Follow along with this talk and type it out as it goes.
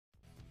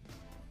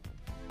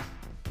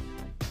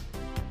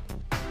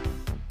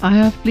I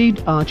have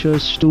played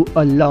Archers 2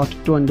 a lot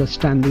to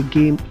understand the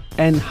game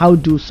and how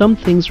do some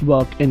things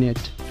work in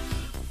it.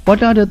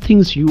 What are the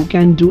things you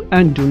can do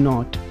and do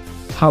not?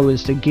 How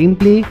is the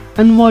gameplay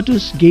and what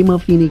is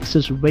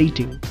GamerPhoenyx's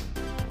rating?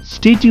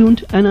 Stay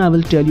tuned and I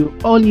will tell you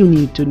all you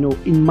need to know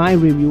in my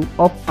review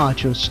of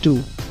Archers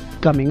 2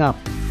 coming up.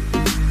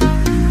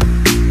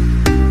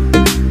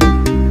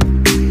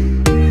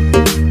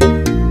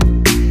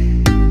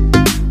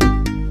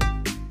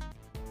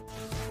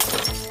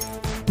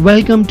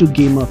 Welcome to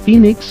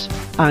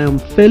GamerPhoenyx. I am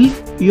Phil,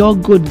 your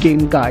good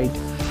game guide.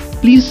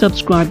 Please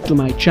subscribe to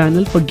my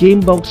channel for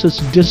Gamebox's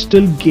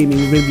digital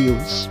gaming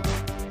reviews.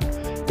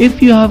 If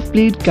you have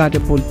played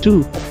Catapult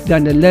 2,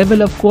 then the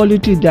level of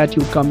quality that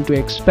you come to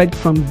expect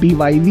from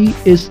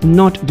BYV is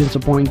not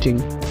disappointing.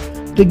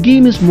 The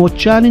game is more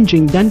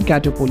challenging than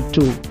Catapult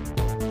 2.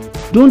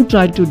 Don't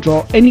try to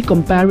draw any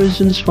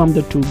comparisons from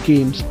the two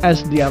games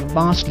as they are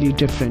vastly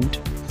different.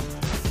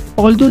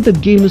 Although the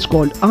game is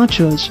called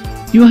Archers,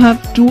 you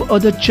have two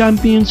other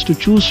champions to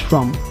choose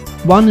from.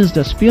 One is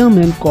the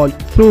spearman called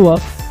Thrower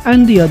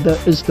and the other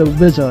is the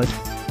wizard.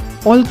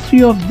 All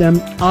three of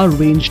them are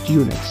ranged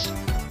units.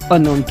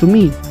 Unknown to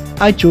me,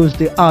 I chose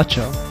the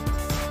archer.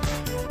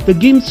 The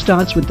game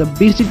starts with a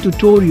basic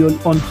tutorial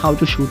on how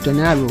to shoot an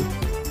arrow.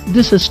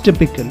 This is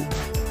typical.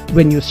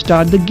 When you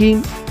start the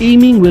game,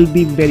 aiming will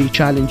be very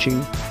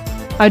challenging.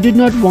 I did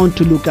not want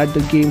to look at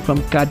the game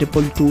from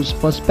Catapult 2's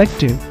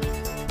perspective,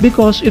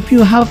 because if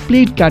you have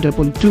played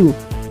Catapult 2,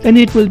 then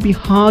it will be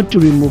hard to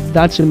remove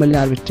that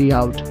similarity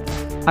out.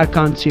 I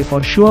can't say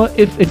for sure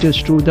if it is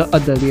true the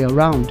other way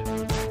around.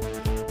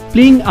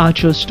 Playing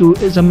Archers 2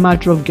 is a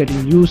matter of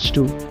getting used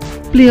to.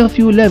 Play a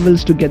few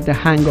levels to get the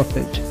hang of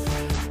it.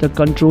 The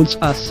controls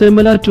are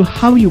similar to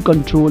how you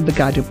control the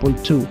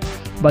Catapult 2,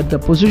 but the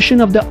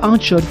position of the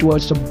archer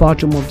towards the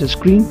bottom of the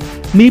screen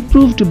may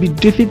prove to be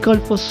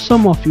difficult for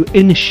some of you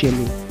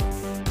initially.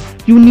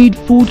 You need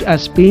food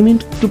as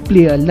payment to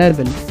play a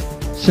level.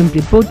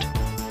 Simply put,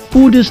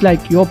 food is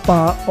like your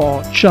power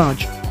or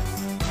charge.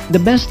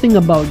 The best thing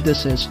about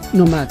this is,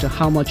 no matter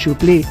how much you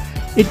play,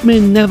 it may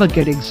never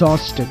get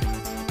exhausted.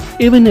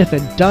 Even if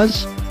it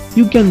does,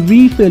 you can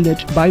refill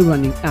it by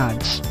running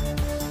ads.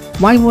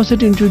 Why was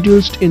it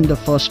introduced in the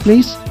first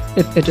place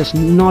if it is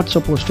not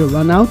supposed to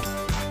run out?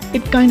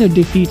 It kinda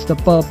defeats the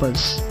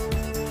purpose.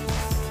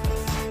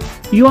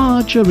 Your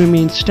archer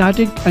remains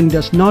static and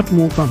does not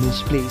move from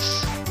his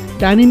place.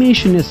 The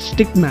animation is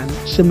stickman,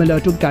 similar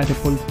to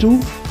Catapult 2,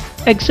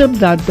 except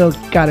that the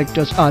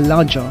characters are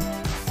larger.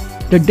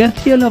 The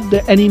death deal of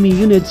the enemy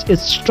units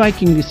is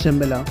strikingly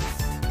similar.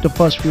 The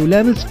first few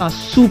levels are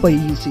super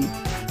easy,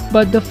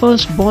 but the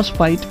first boss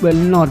fight will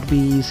not be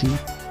easy.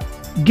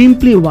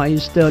 Gameplay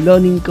wise, the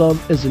learning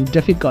curve isn't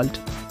difficult.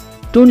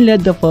 Don't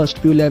let the first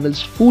few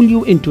levels fool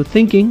you into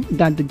thinking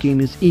that the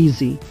game is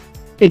easy.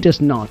 It is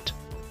not.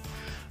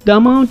 The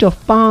amount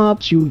of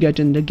power-ups you get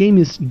in the game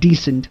is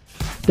decent.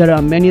 There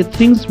are many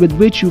things with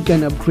which you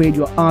can upgrade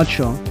your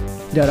archer.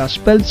 There are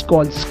spells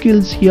called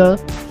skills here,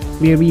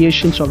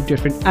 variations of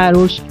different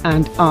arrows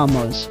and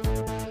armors.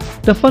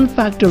 The fun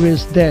factor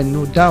is there,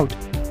 no doubt.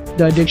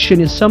 The addiction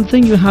is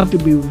something you have to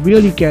be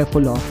really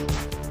careful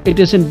of. It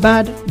isn't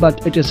bad,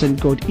 but it isn't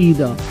good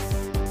either.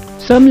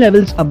 Some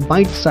levels are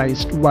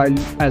bite-sized, while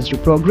as you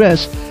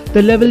progress,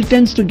 the level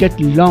tends to get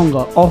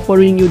longer,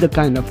 offering you the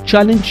kind of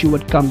challenge you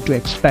would come to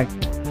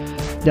expect.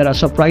 There are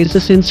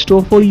surprises in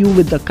store for you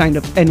with the kind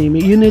of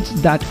enemy units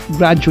that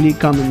gradually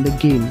come in the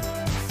game.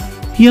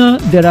 Here,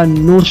 there are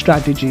no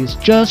strategies,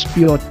 just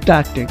pure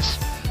tactics.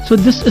 So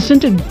this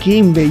isn't a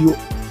game where you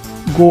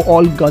go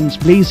all guns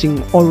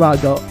blazing, or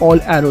rather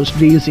all arrows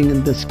blazing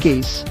in this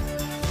case.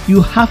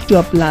 You have to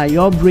apply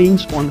your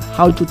brains on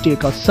how to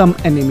take out some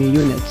enemy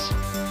units.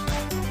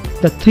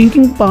 The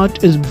thinking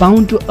part is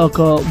bound to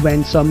occur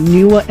when some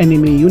newer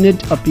enemy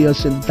unit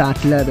appears in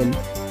that level.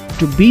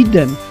 To beat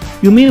them,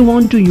 you may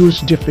want to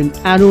use different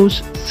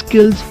arrows,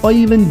 skills, or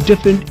even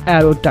different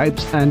arrow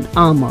types and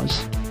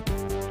armors.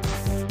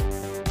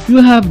 You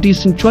have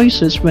decent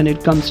choices when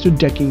it comes to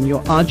decking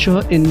your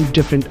archer in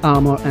different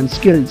armor and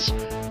skills.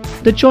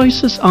 The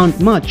choices aren't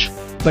much,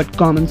 but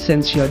common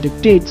sense here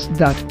dictates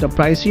that the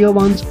pricier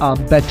ones are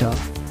better.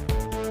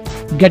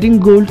 Getting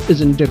gold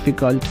isn't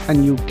difficult,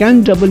 and you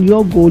can double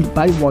your gold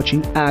by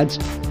watching ads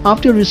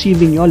after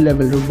receiving your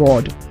level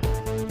reward.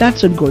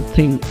 That's a good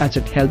thing as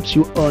it helps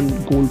you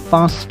earn gold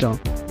faster.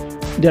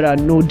 There are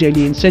no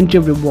daily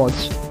incentive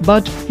rewards,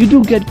 but you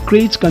do get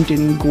crates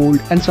containing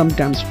gold and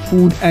sometimes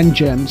food and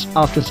gems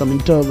after some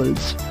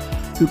intervals.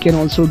 You can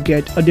also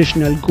get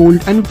additional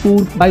gold and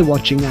food by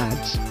watching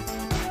ads.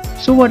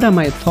 So what are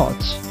my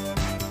thoughts?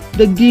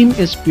 The game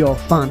is pure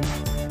fun.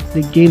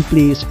 The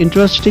gameplay is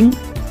interesting,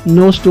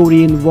 no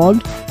story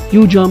involved,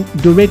 you jump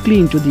directly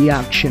into the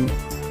action.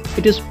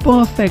 It is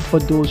perfect for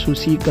those who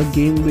seek a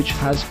game which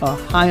has a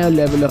higher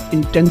level of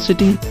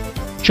intensity,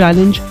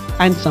 challenge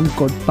and some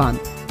good fun.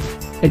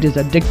 It is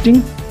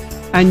addicting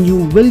and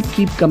you will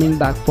keep coming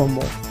back for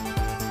more.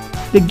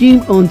 The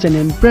game earns an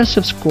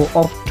impressive score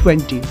of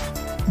 20.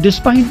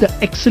 Despite the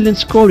excellent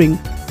scoring,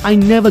 I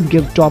never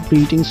give top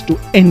ratings to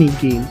any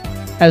game,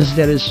 as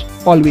there is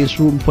always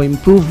room for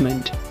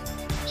improvement.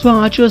 So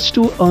Archers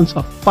 2 earns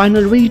a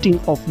final rating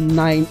of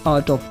 9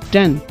 out of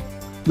 10,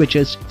 which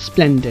is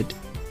splendid.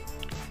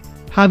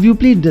 Have you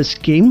played this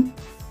game?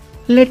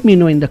 Let me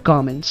know in the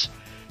comments.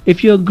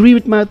 If you agree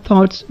with my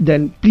thoughts,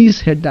 then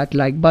please hit that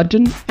like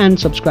button and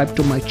subscribe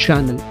to my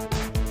channel.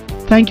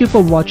 Thank you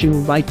for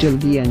watching right till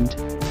the end.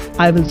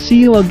 I will see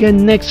you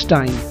again next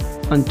time.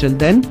 Until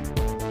then,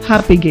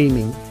 happy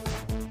gaming.